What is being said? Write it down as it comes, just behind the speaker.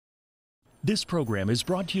This program is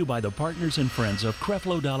brought to you by the partners and friends of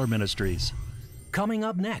Creflo Dollar Ministries. Coming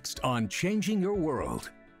up next on Changing Your World.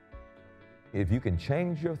 If you can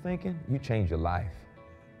change your thinking, you change your life.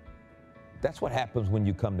 That's what happens when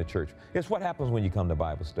you come to church. It's what happens when you come to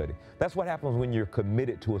Bible study. That's what happens when you're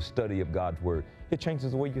committed to a study of God's Word. It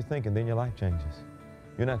changes the way you're thinking, then your life changes.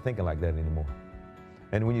 You're not thinking like that anymore.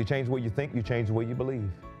 And when you change the way you think, you change the way you believe.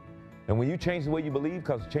 And when you change the way you believe,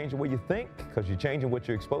 because you change the way you think, because you're changing what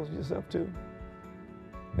you're exposing yourself to,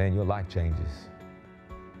 man, your life changes.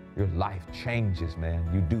 Your life changes, man.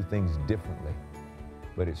 You do things differently.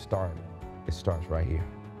 But it starts right here.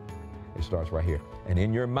 It starts right here. And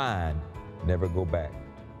in your mind, never go back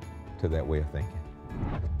to that way of thinking.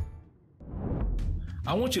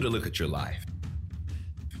 I want you to look at your life,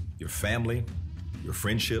 your family, your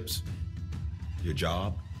friendships, your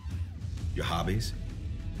job, your hobbies.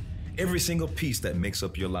 Every single piece that makes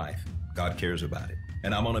up your life, God cares about it.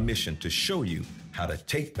 And I'm on a mission to show you how to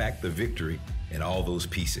take back the victory in all those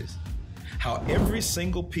pieces. How every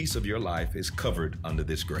single piece of your life is covered under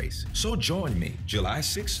this grace. So join me July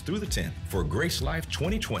 6th through the 10th for Grace Life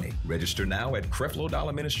 2020. Register now at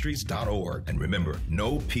CrefloDollarMinistries.org. And remember,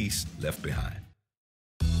 no piece left behind.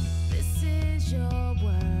 This is your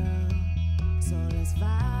world, so let's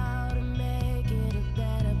vow to make it a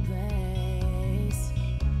better place.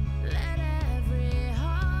 Let every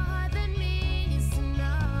heart that needs to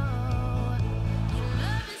know your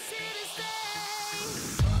love is here to stay.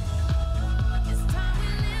 It's time we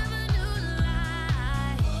live a new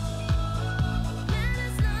life. Let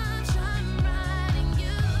His love shine bright in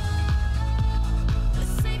you.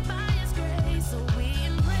 We're saved by His grace, so we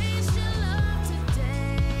embrace your love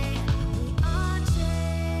today. We are changed.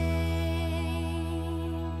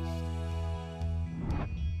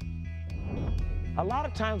 A lot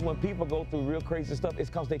of times when people go through real crazy stuff, it's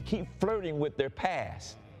because they keep flirting with their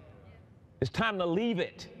past. It's time to leave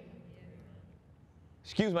it.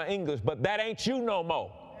 Excuse my English, but that ain't you no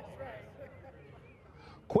more.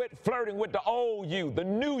 Quit flirting with the old you, the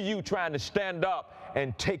new you trying to stand up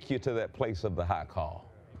and take you to that place of the high call.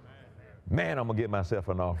 Man, I'm going to give myself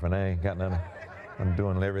an offering. I ain't got nothing. I'm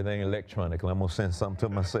doing everything electronically. I'm going to send something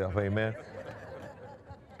to myself. Amen.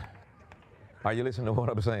 Are you listening to what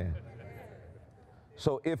I'm saying?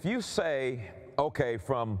 So if you say, okay,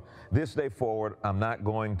 from this day forward, I'm not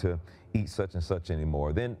going to eat such and such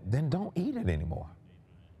anymore, then don't eat it anymore.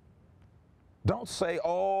 Don't say,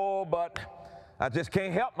 oh, but I just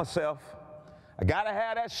can't help myself. I got to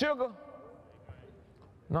have that sugar.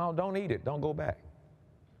 No, don't eat it. Don't go back.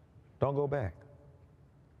 Don't go back.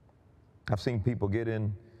 I've seen people get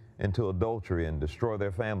into adultery and destroy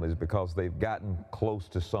their families because they've gotten close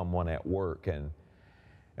to someone at work. And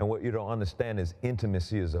what you don't understand is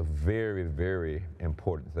intimacy is a very, very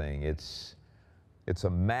important thing. It's a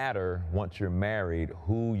matter, once you're married,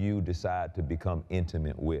 who you decide to become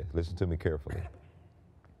intimate with. Listen to me carefully.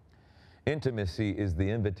 Intimacy is the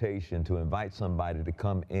invitation to invite somebody to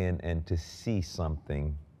come in and to see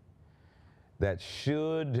something that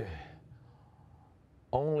should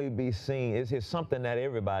only be seen. It's something that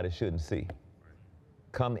everybody shouldn't see.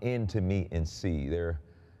 Come into me and see.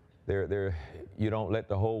 You don't let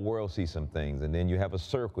the whole world see some things, and then you have a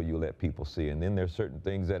circle you let people see, and then there's certain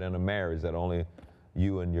things that in a marriage that only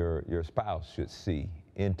you and your spouse should see.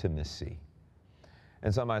 Intimacy.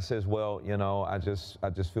 And somebody says, well, you know, I just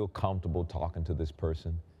feel comfortable talking to this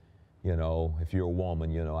person. You know, if you're a woman,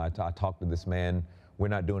 you know, I talk to this man, we're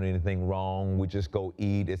not doing anything wrong, we just go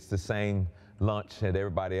eat, it's the same lunch as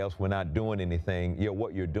everybody else, we're not doing anything.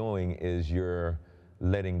 What you're doing is you're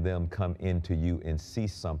letting them come into you and see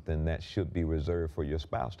something that should be reserved for your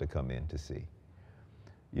spouse to come in to see.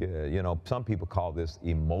 Yeah, you know, some people call this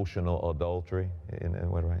emotional adultery.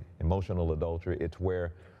 Emotional adultery, it's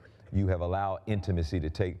where you have allowed intimacy to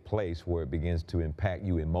take place where it begins to impact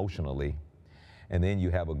you emotionally, and then you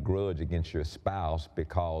have a grudge against your spouse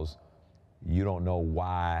because you don't know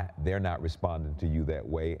why they're not responding to you that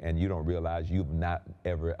way, and you don't realize you've not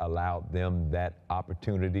ever allowed them that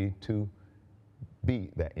opportunity to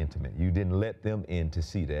be that intimate. You didn't let them in to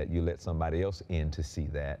see that. You let somebody else in to see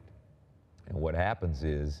that. And what happens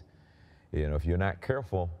is, you know, if you're not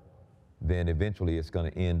careful, then eventually it's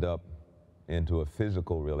going to end up into a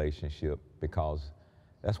physical relationship, because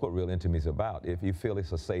that's what real intimacy is about. If you feel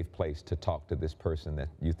it's a safe place to talk to this person, that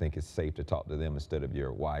you think it's safe to talk to them instead of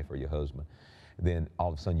your wife or your husband, then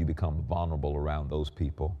all of a sudden you become vulnerable around those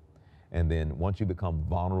people. And then once you become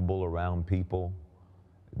vulnerable around people,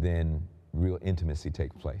 then real intimacy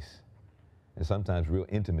takes place. And sometimes real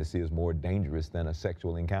intimacy is more dangerous than a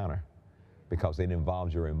sexual encounter, because it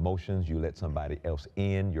involves your emotions. You let somebody else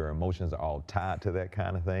in. Your emotions are all tied to that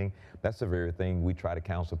kind of thing. That's the very thing we try to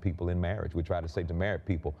counsel people in marriage. We try to say to married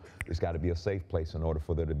people, there's got to be a safe place in order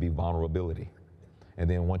for there to be vulnerability. And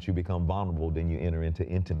then once you become vulnerable, then you enter into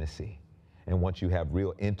intimacy. And once you have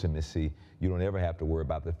real intimacy, you don't ever have to worry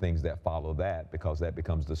about the things that follow that, because that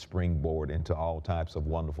becomes the springboard into all types of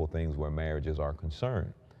wonderful things where marriages are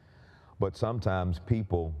concerned. But sometimes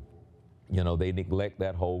people, you know, they neglect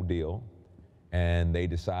that whole deal, and they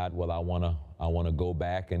decide, well, I want to go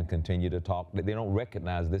back and continue to talk. They don't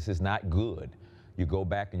recognize this is not good. You go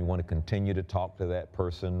back and you want to continue to talk to that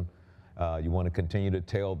person. You want to continue to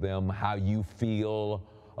tell them how you feel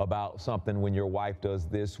about something when your wife does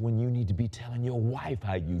this, when you need to be telling your wife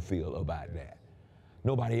how you feel about that.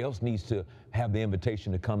 Nobody else needs to have the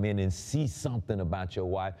invitation to come in and see something about your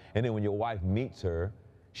wife. And then when your wife meets her,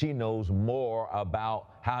 she knows more about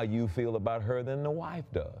how you feel about her than the wife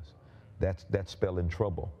does. That's spelling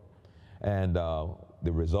trouble. And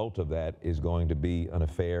the result of that is going to be an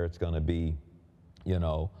affair. It's going to be,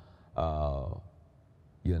 all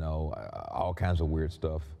kinds of weird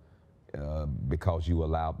stuff because you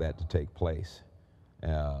allowed that to take place.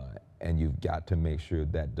 And you've got to make sure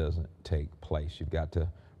that doesn't take place. You've got to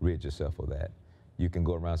rid yourself of that. You can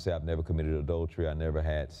go around and say, I've never committed adultery, I never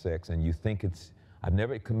had sex, and you think I've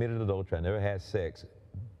never committed adultery, I never had sex,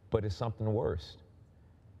 but it's something worse.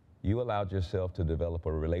 You allowed yourself to develop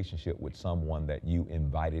a relationship with someone that you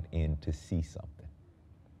invited in to see something.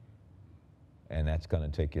 And that's going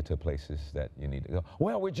to take you to places that you need to go.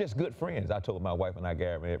 Well, we're just good friends. I told my wife when I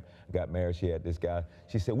got married, she had this guy.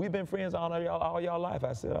 She said, we've been friends all y'all life.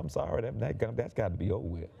 I said, I'm sorry, that's got to be over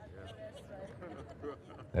with.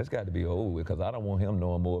 That's got to be over with, because I don't want him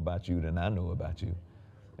knowing more about you than I know about you.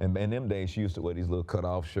 And in them days, she used to wear these little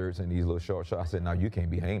cut-off shirts and these little short shorts. I said, no, you can't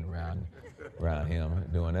be hanging around him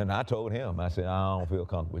doing that. And I told him, I said, I don't feel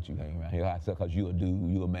comfortable with you hanging around here. I said, because you a dude,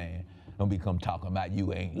 you a man. Don't be come talking about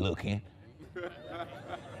you ain't looking.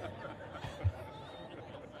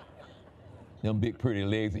 Them big pretty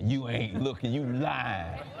legs and you ain't looking, you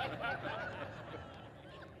lying.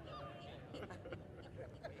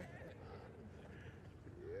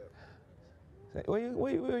 Say,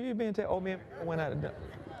 where you been? Oh, man,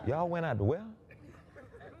 y'all went out to where?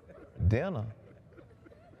 Dinner.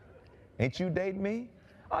 Ain't you dating me?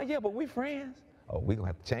 Oh, yeah, but we friends. Oh, we gonna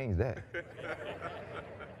have to change that.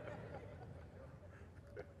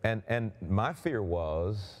 And my fear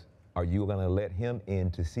was, are you gonna let him in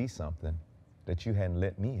to see something that you hadn't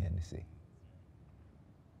let me in to see?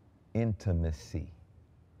 Intimacy.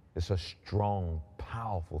 It's a strong,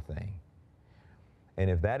 powerful thing. And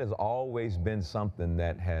if that has always been something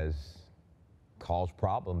that has caused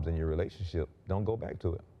problems in your relationship, don't go back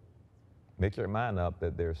to it. Make your mind up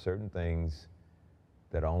that there are certain things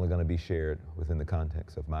that are only going to be shared within the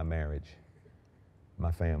context of my marriage,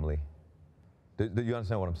 my family. Do you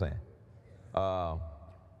understand what I'm saying?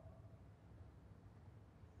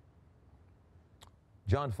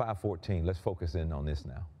 John 5:14, let's focus in on this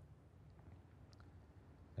now.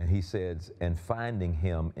 And he says, and finding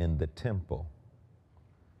him in the temple,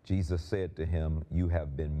 Jesus said to him, you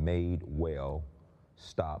have been made well,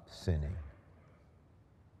 stop sinning,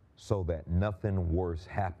 so that nothing worse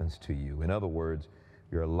happens to you. In other words,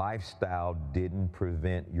 your lifestyle didn't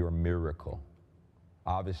prevent your miracle.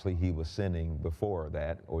 Obviously, he was sinning before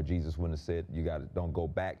that, or Jesus wouldn't have said, don't go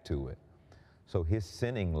back to it. So his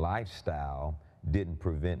sinning lifestyle didn't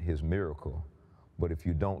prevent his miracle. But if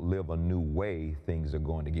you don't live a new way, things are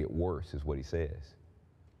going to get worse, is what he says.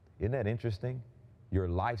 Isn't that interesting? Your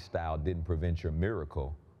lifestyle didn't prevent your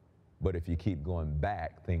miracle, but if you keep going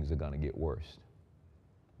back, things are going to get worse.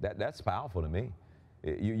 That's powerful to me.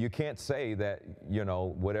 You can't say that,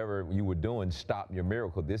 whatever you were doing stopped your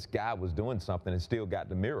miracle. This guy was doing something and still got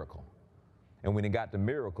the miracle. And when he got the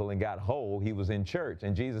miracle and got whole, he was in church.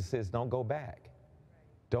 And Jesus says, don't go back.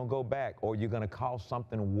 Don't go back, or you're going to cause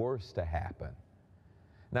something worse to happen.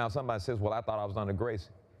 Now, somebody says, well, I thought I was under grace.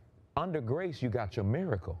 Under grace, you got your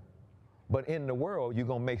miracle. But in the world, you're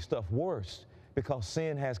going to make stuff worse because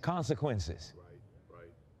sin has consequences. Right.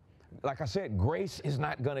 Like I said, grace is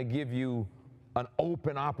not going to give you an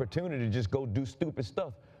open opportunity to just go do stupid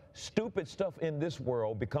stuff. Stupid stuff in this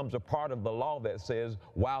world becomes a part of the law that says,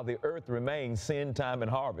 while the earth remains, sin time and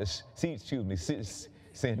harvest.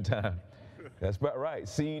 Sin time. That's about right.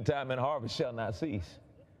 Seed time and harvest shall not cease.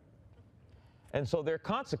 And so there are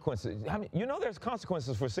consequences. I mean, there's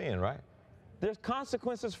consequences for sin, right? There's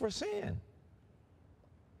consequences for sin.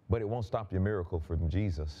 But it won't stop your miracle from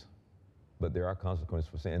Jesus. But there are consequences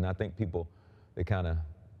for sin. And I think people, they kind of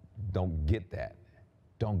don't get that.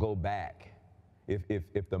 Don't go back.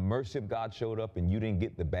 If the mercy of God showed up and you didn't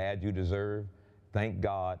get the bad you deserve, thank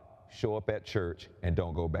God, show up at church and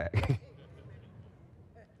don't go back.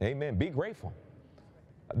 Amen. Be grateful.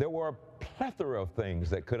 There were a plethora of things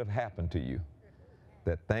that could have happened to you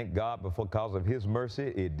that, thank God, because of his mercy,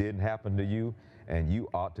 it didn't happen to you, and you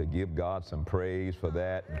ought to give God some praise for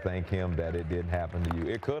that and thank him that it didn't happen to you.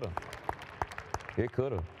 It could have. It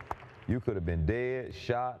could have. You could have been dead,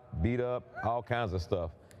 shot, beat up, all kinds of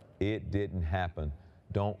stuff. It didn't happen.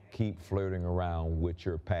 Don't keep flirting around with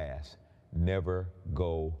your past. Never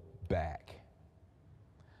go back.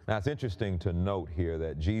 Now, it's interesting to note here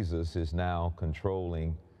that Jesus is now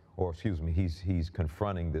he's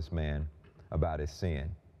confronting this man about his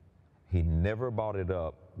sin. He never brought it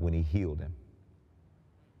up when he healed him.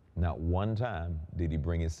 Not one time did he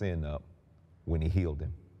bring his sin up when he healed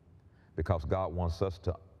him, because God wants us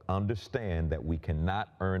to understand that we cannot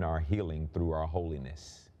earn our healing through our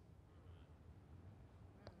holiness.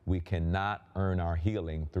 We cannot earn our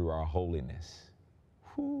healing through our holiness.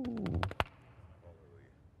 Whew.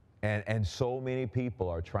 And so many people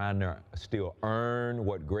are trying to still earn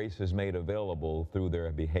what grace has made available through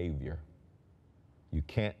their behavior. You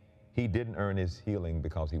can't. He didn't earn his healing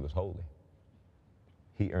because he was holy.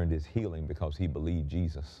 He earned his healing because he believed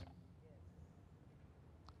Jesus.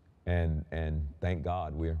 And thank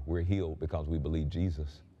God we're healed because we believe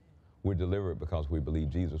Jesus. We're delivered because we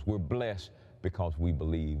believe Jesus. We're blessed because we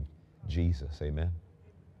believe Jesus. Amen.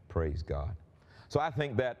 Praise God. So I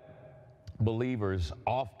think that believers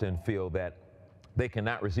often feel that they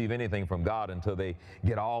cannot receive anything from God until they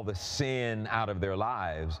get all the sin out of their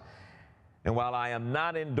lives. And while I am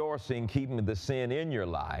not endorsing keeping the sin in your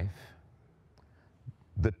life,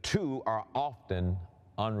 the two are often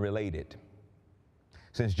unrelated.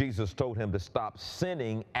 Since Jesus told him to stop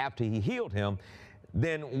sinning after he healed him,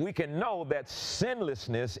 then we can know that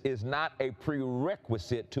sinlessness is not a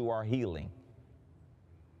prerequisite to our healing.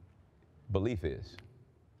 Belief is.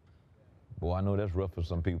 Boy, I know that's rough for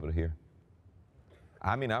some people to hear.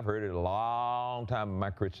 I mean, I've heard it a long time in my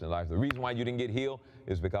Christian life. The reason why you didn't get healed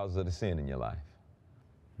is because of the sin in your life.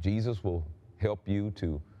 Jesus will help you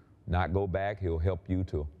to not go back. He'll help you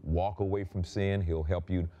to walk away from sin. He'll help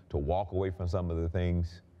you to walk away from some of the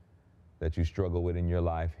things that you struggle with in your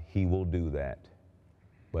life. He will do that.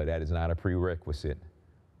 But that is not a prerequisite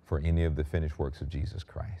for any of the finished works of Jesus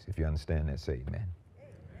Christ. If you understand that, say amen.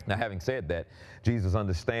 Now, having said that, Jesus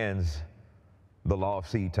understands the law of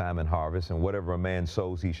seed time and harvest, and whatever a man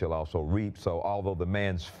sows, he shall also reap. So although the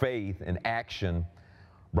man's faith and action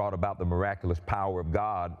brought about the miraculous power of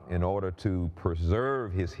God, in order to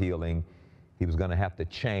preserve his healing, he was going to have to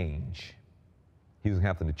change. He was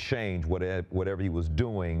going to have to change whatever he was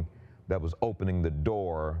doing that was opening the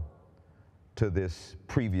door to this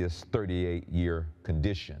previous 38-year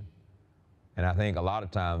condition. And I think a lot of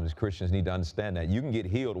times Christians need to understand that you can get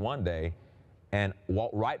healed one day and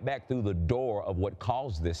walk right back through the door of what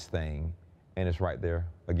caused this thing, and it's right there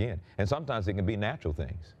again. And sometimes it can be natural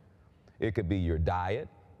things. It could be your diet.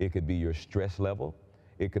 It could be your stress level.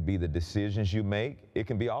 It could be the decisions you make. It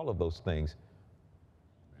can be all of those things.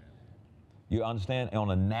 You understand?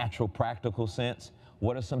 On a natural, practical sense,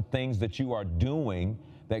 what are some things that you are doing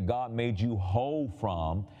that God made you whole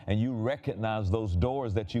from, and you recognize those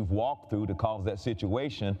doors that you've walked through to cause that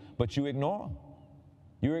situation, but you ignore them.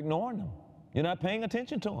 You're ignoring them. You're not paying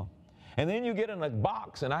attention to them. And then you get in a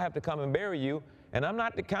box, and I have to come and bury you, and I'm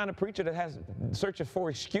not the kind of preacher that has searches for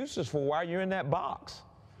excuses for why you're in that box.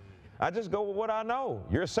 I just go with what I know.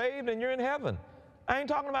 You're saved and you're in heaven. I ain't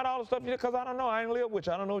talking about all the stuff you did because I don't know. I ain't lived with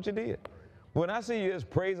you. I don't know what you did. When I see you, it's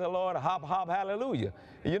praise the Lord, hop, hop, hallelujah.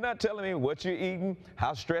 You're not telling me what you're eating,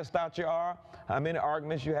 how stressed out you are, how many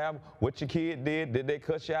arguments you have, what your kid did they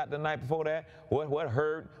cuss you out the night before that, what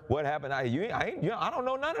hurt, what happened. I don't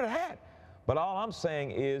know none of that. But all I'm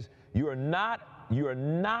saying is you are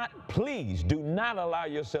not pleased. Do not allow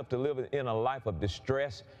yourself to live in a life of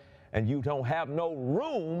distress, and you don't have no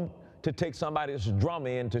room to take somebody's drum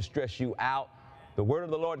in to stress you out. The word of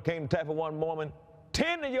the Lord came to Taffy one morning,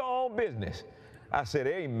 tend to your own business. I said,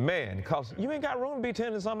 amen, because you ain't got room to be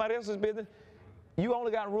tending to somebody else's business. You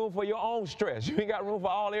only got room for your own stress. You ain't got room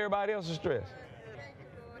for everybody else's stress.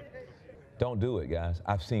 Don't do it, guys.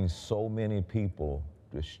 I've seen so many people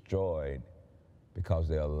destroyed because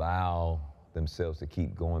they allow themselves to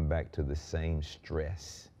keep going back to the same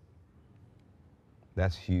stress.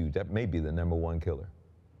 That's huge. That may be the #1 killer.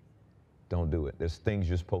 Don't do it. There's things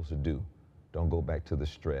you're supposed to do. Don't go back to the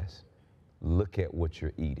stress. Look at what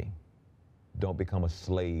you're eating. Don't become a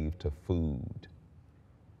slave to food.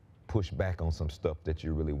 Push back on some stuff that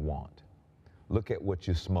you really want. Look at what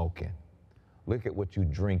you're smoking. Look at what you're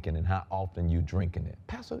drinking and how often you're drinking it.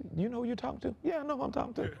 Pastor, you know who you're talking to? Yeah, I know who I'm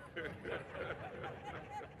talking to.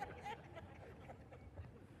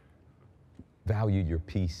 Value your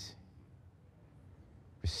peace.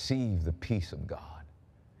 Receive the peace of God.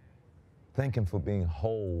 Thank Him for being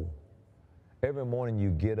whole. Every morning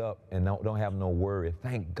you get up and don't have no worry.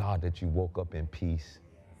 Thank God that you woke up in peace.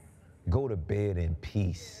 Go to bed in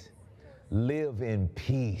peace. Live in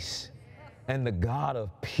peace. And the God of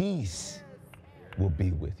peace will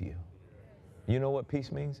be with you. You know what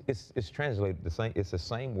peace means? It's translated the same. It's the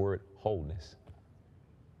same word, wholeness.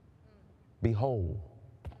 Be whole.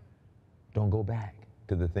 Don't go back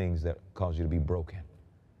to the things that cause you to be broken.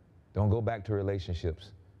 Don't go back to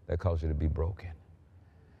relationships that cause you to be broken.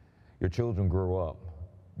 Your children grow up.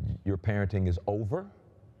 Your parenting is over.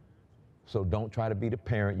 So don't try to be the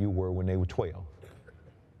parent you were when they were 12.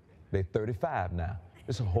 They're 35 now.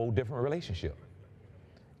 It's a whole different relationship.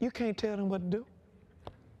 You can't tell them what to do.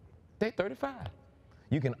 They're 35.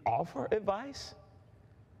 You can offer advice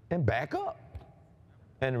and back up.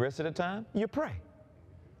 And the rest of the time, you pray.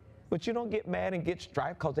 But you don't get mad and get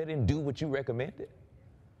strife because they didn't do what you recommended.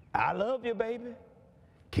 I love you, baby.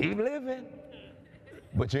 Keep living.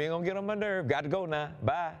 But you ain't gonna get on my nerve. Got to go now.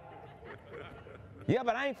 Bye. Yeah,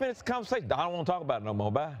 but I ain't finished the conversation. I don't want to talk about it no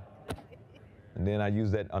more. Bye. And then I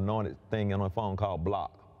use that anointed thing on my phone called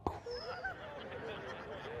block.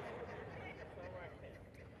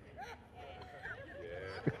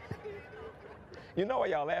 You know why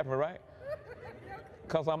y'all laughing, right?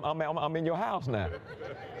 Because I'm in your house now.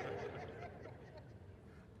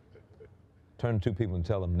 Turn to two people and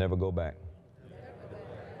tell them, never go back.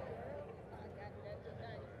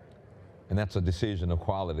 And that's a decision of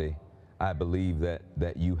quality, I believe,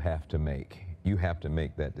 that you have to make. You have to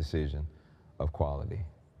make that decision of quality.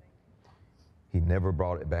 He never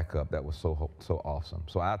brought it back up. That was so awesome.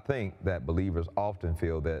 So I think that believers often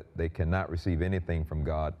feel that they cannot receive anything from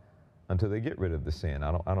God until they get rid of the sin.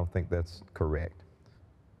 I don't think that's correct.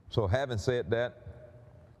 So having said that,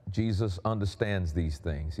 Jesus understands these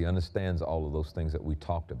things. He understands all of those things that we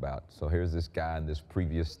talked about. So here's this guy in this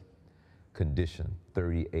previous condition,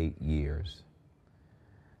 38 years.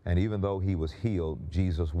 And even though he was healed,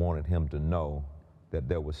 Jesus wanted him to know that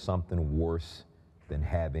there was something worse than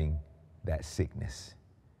having that sickness.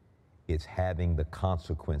 It's having the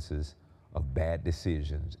consequences of bad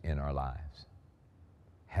decisions in our lives.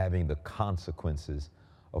 Having the consequences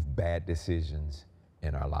of bad decisions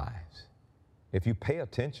in our lives. If you pay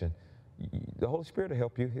attention, the Holy Spirit will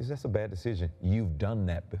help you. That's a bad decision. You've done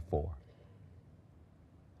that before.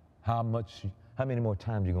 How many more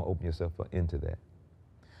times are you going to open yourself up into that?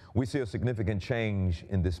 We see a significant change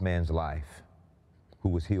in this man's life who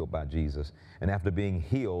was healed by Jesus. And after being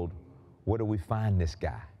healed, where do we find this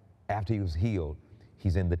guy? After he was healed,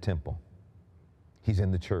 he's in the temple. He's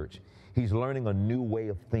in the church. He's learning a new way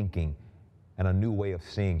of thinking and a new way of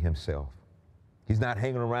seeing himself. He's not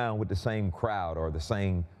hanging around with the same crowd or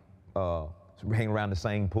hanging around the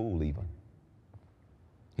same pool even.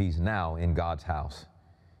 He's now in God's house.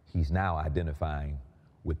 He's now identifying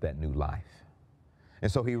with that new life.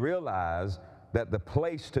 And so he realized that the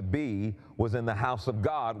place to be was in the house of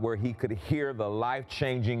God, where he could hear the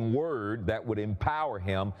life-changing word that would empower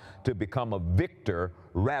him to become a victor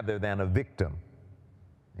rather than a victim.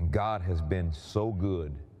 And God has been so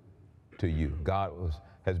good to you. God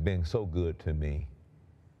has been so good to me.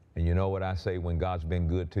 And you know what I say when God's been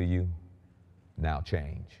good to you? Now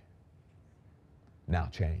change. Now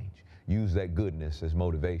change. Use that goodness as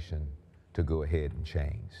motivation to go ahead and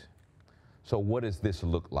change. So what does this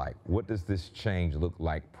look like? What does this change look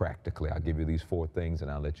like practically? I'll give you these 4 things and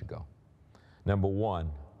I'll let you go. Number 1,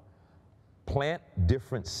 plant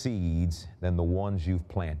different seeds than the ones you've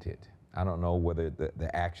planted. I don't know whether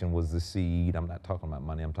the action was the seed. I'm not talking about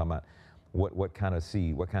money. I'm talking about what kind of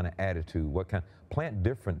seed, what kind of attitude, plant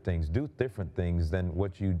different things, do different things than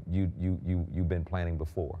what you've been planting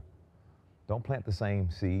before. Don't plant the same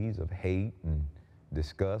seeds of hate and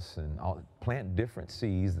disgust and all. Plant different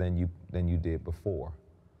seeds than you did before.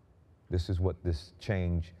 This is what this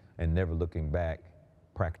change and never looking back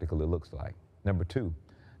practically looks like. Number 2,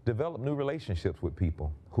 develop new relationships with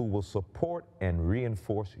people who will support and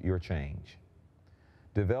reinforce your change.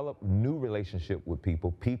 Develop new relationship with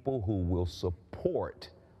people who will support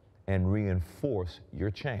and reinforce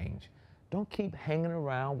your change. Don't keep hanging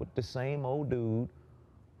around with the same old dude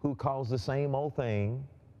who calls the same old thing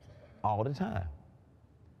all the time.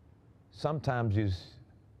 Sometimes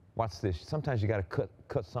sometimes you got to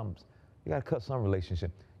cut some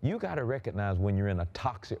relationship. You got to recognize when you're in a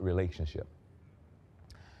toxic relationship.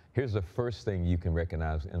 Here's the first thing you can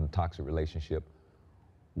recognize in a toxic relationship: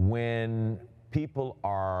 When people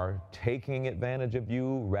are taking advantage of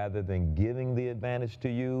you rather than giving the advantage to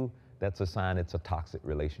you, that's a sign it's a toxic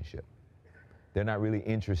relationship. They're not really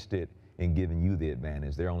interested in giving you the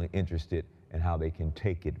advantage. They're only interested in how they can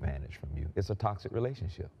take advantage from you. It's a toxic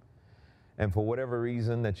relationship. And for whatever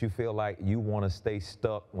reason that you feel like you want to stay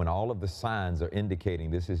stuck when all of the signs are indicating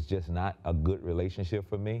this is just not a good relationship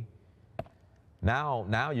for me,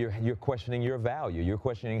 now you're questioning your value. You're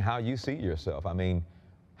questioning how you see yourself. I mean,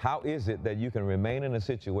 how is it that you can remain in a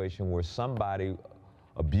situation where somebody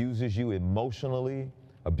abuses you emotionally,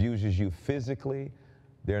 abuses you physically,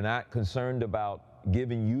 they're not concerned about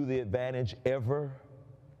giving you the advantage ever,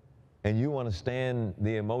 and you want to stand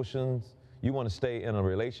the emotions, you want to stay in a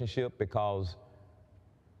relationship because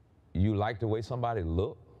you like the way somebody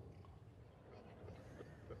look?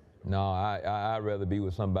 No, I'd rather be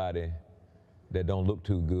with somebody that don't look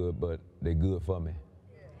too good, but they're good for me.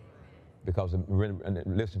 Because,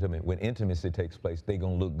 listen to me, when intimacy takes place, they're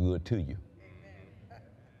going to look good to you.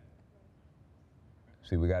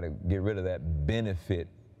 See, we got to get rid of that benefit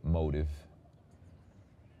motive.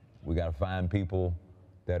 We got to find people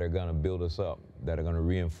that are going to build us up, that are going to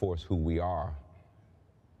reinforce who we are.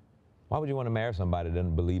 Why would you want to marry somebody that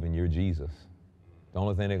doesn't believe in your Jesus? The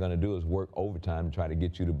only thing they're going to do is work overtime to try to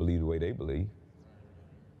get you to believe the way they believe.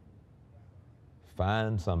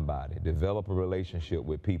 Find somebody, develop a relationship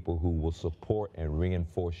with people who will support and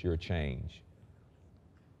reinforce your change.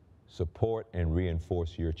 Support and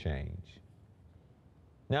reinforce your change.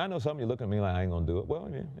 Now, I know some of you look at me like I ain't gonna do it. Well,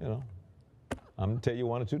 you know, I'm gonna tell you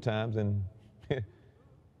 1 or 2 times and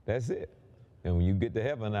that's it. And when you get to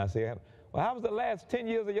heaven, I say, well, how was the last 10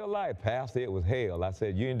 years of your life? Pastor, it was hell. I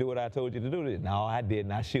said, you didn't do what I told you to do. No, I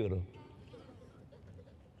didn't. I should have.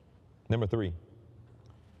 Number 3.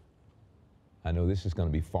 I know this is going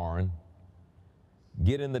to be foreign.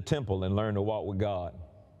 Get in the temple and learn to walk with God.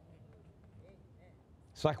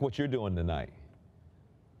 It's like what you're doing tonight.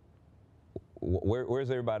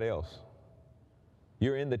 Where's everybody else?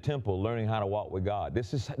 You're in the temple learning how to walk with God.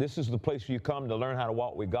 This is the place where you come to learn how to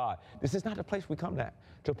walk with God. This is not the place we come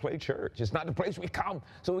to play church. It's not the place we come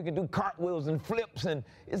so we can do cartwheels and flips. And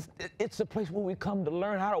it's the place where we come to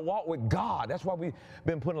learn how to walk with God. That's why we've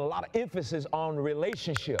been putting a lot of emphasis on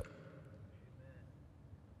relationship.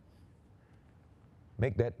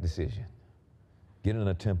 Make that decision. Get in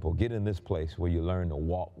a temple. Get in this place where you learn to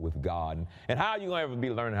walk with God. And how are you going to ever be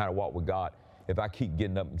learning how to walk with God if I keep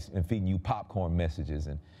getting up and feeding you popcorn messages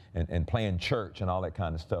and playing church and all that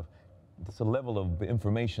kind of stuff? It's a level of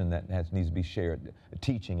information that needs to be shared,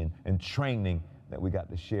 teaching and training that we got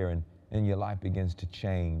to share, and your life begins to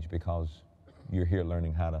change because you're here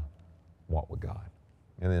learning how to walk with God.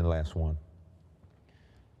 And then the last one,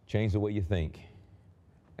 change the way you think,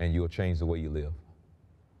 and you'll change the way you live.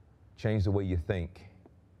 Change the way you think,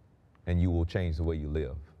 and you will change the way you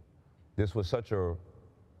live. This was such a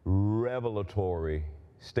revelatory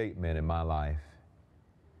statement in my life,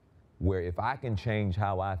 where if I can change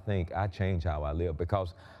how I think, I change how I live,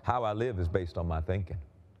 because how I live is based on my thinking.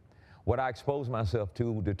 What I expose myself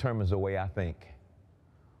to determines the way I think.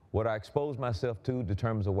 What I expose myself to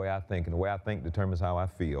determines the way I think, and the way I think determines how I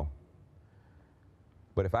feel.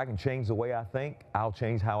 But if I can change the way I think, I'll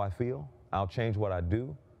change how I feel. I'll change what I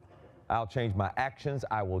do. I'll change my actions.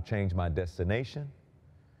 I will change my destination.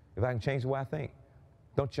 If I can change the way I think.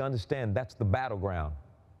 Don't you understand? That's the battleground.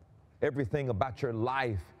 Everything about your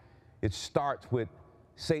life, it starts with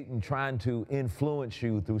Satan trying to influence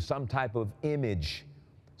you through some type of image,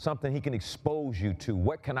 something he can expose you to.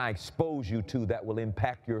 What can I expose you to that will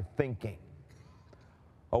impact your thinking?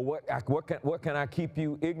 Or what can I keep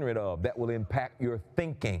you ignorant of that will impact your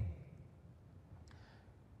thinking?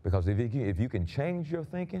 Because if you can change your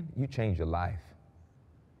thinking, you change your life.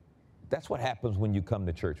 That's what happens when you come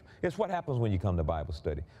to church. It's what happens when you come to Bible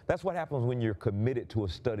study. That's what happens when you're committed to a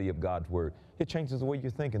study of God's Word. It changes the way you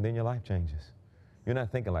think, and then your life changes. You're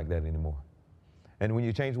not thinking like that anymore. And when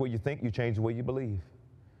you change the way you think, you change the way you believe.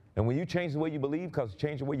 And when you change the way you believe because you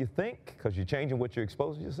change the way you think, because you're changing what you're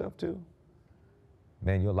exposing yourself to,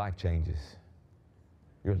 man, your life changes.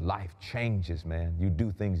 Your life changes, man. You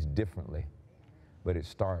do things differently. But it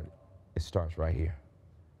starts right here.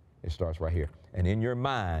 It starts right here. And in your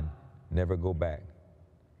mind, never go back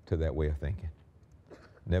to that way of thinking.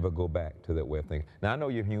 Never go back to that way of thinking. Now, I know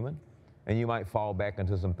you're human, and you might fall back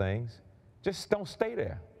into some things. Just don't stay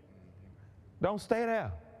there. Don't stay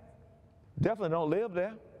there. Definitely don't live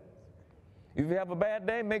there. If you have a bad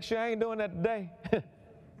day, make sure I ain't doing that today.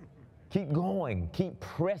 Keep going. Keep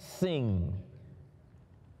pressing.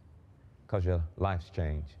 Because your life's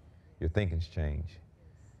changed. Your thinking's changed.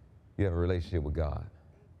 You have a relationship with God.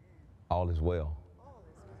 All is well.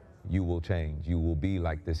 you will change. You will be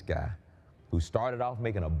like this guy who started off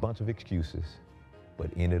making a bunch of excuses, but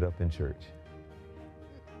ended up in church.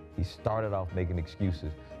 He started off making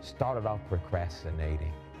excuses, started off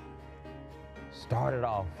procrastinating, started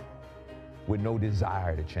off with no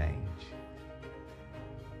desire to change.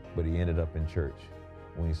 But he ended up in church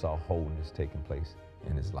when he saw wholeness taking place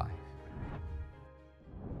in his life.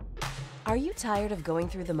 Are you tired of going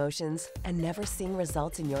through the motions and never seeing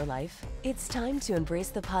results in your life? It's time to embrace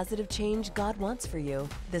the positive change God wants for you.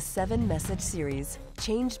 The 7-message series,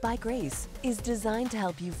 Changed by Grace, is designed to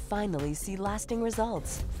help you finally see lasting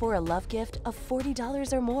results. For a love gift of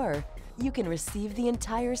 $40 or more, you can receive the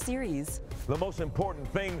entire series. The most important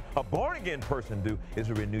thing a born-again person do is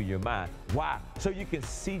to renew your mind. Why? So you can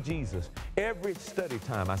see Jesus. Every study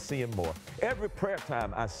time, I see him more. Every prayer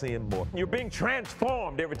time, I see him more. You're being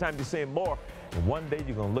transformed every time you see him more. And one day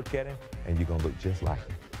you're going to look at him and you're going to look just like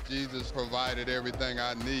him. Jesus provided everything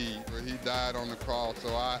I need. He died on the cross,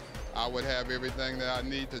 so I would have everything that I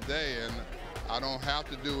need today, and I don't have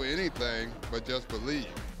to do anything but just believe.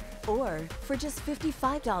 Or, for just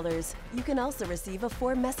 $55, you can also receive a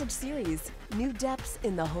 4-message series, New Depths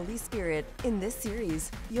in the Holy Spirit. In this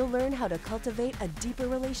series, you'll learn how to cultivate a deeper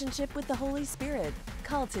relationship with the Holy Spirit.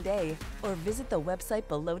 Call today or visit the website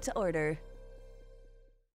below to order.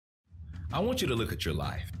 I want you to look at your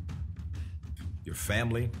life, your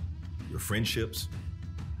family, your friendships,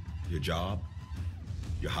 your job,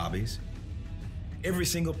 your hobbies, every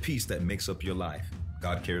single piece that makes up your life.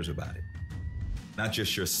 God cares about it. Not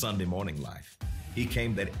just your Sunday morning life. He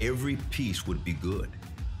came that every piece would be good,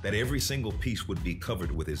 that every single piece would be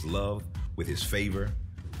covered with his love, with his favor.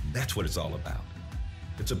 That's what it's all about.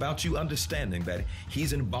 It's about you understanding that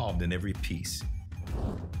he's involved in every piece.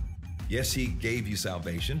 Yes, he gave you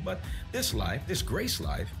salvation, but this life, this grace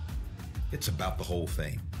life, it's about the whole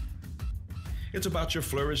thing. It's about your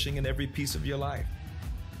flourishing in every piece of your life.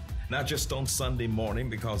 Not just on Sunday morning,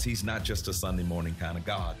 because he's not just a Sunday morning kind of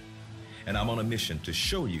God. And I'm on a mission to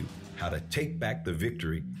show you how to take back the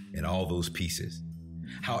victory in all those pieces.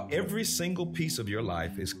 How every single piece of your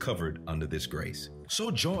life is covered under this grace.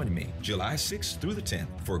 So join me July 6th through the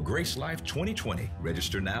 10th for Grace Life 2020.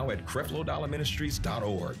 Register now at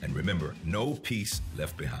CrefloDollarMinistries.org. And remember, no piece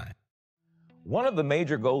left behind. One of the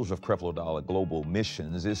major goals of Creflo Dollar Global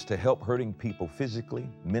Missions is to help hurting people physically,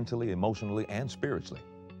 mentally, emotionally, and spiritually.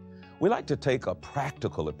 We like to take a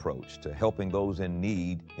practical approach to helping those in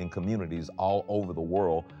need in communities all over the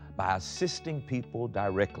world by assisting people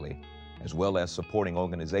directly, as well as supporting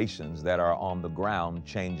organizations that are on the ground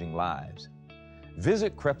changing lives.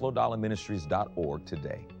 Visit CrefloDollarMinistries.org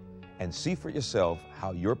today and see for yourself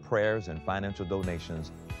how your prayers and financial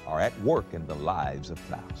donations are at work in the lives of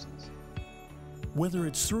thousands. Whether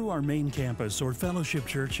it's through our main campus or fellowship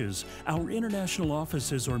churches, our international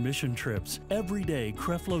offices or mission trips, every day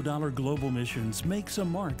Creflo Dollar Global Missions makes a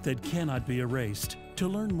mark that cannot be erased. To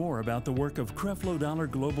learn more about the work of Creflo Dollar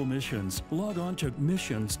Global Missions, log on to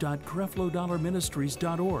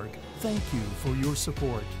missions.creflodollarministries.org. Thank you for your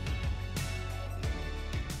support.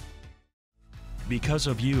 Because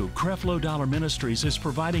of you, Creflo Dollar Ministries is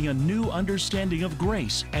providing a new understanding of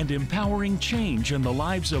grace and empowering change in the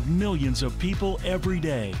lives of millions of people every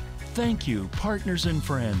day. Thank you, partners and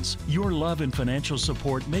friends. Your love and financial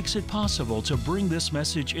support makes it possible to bring this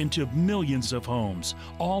message into millions of homes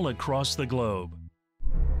all across the globe.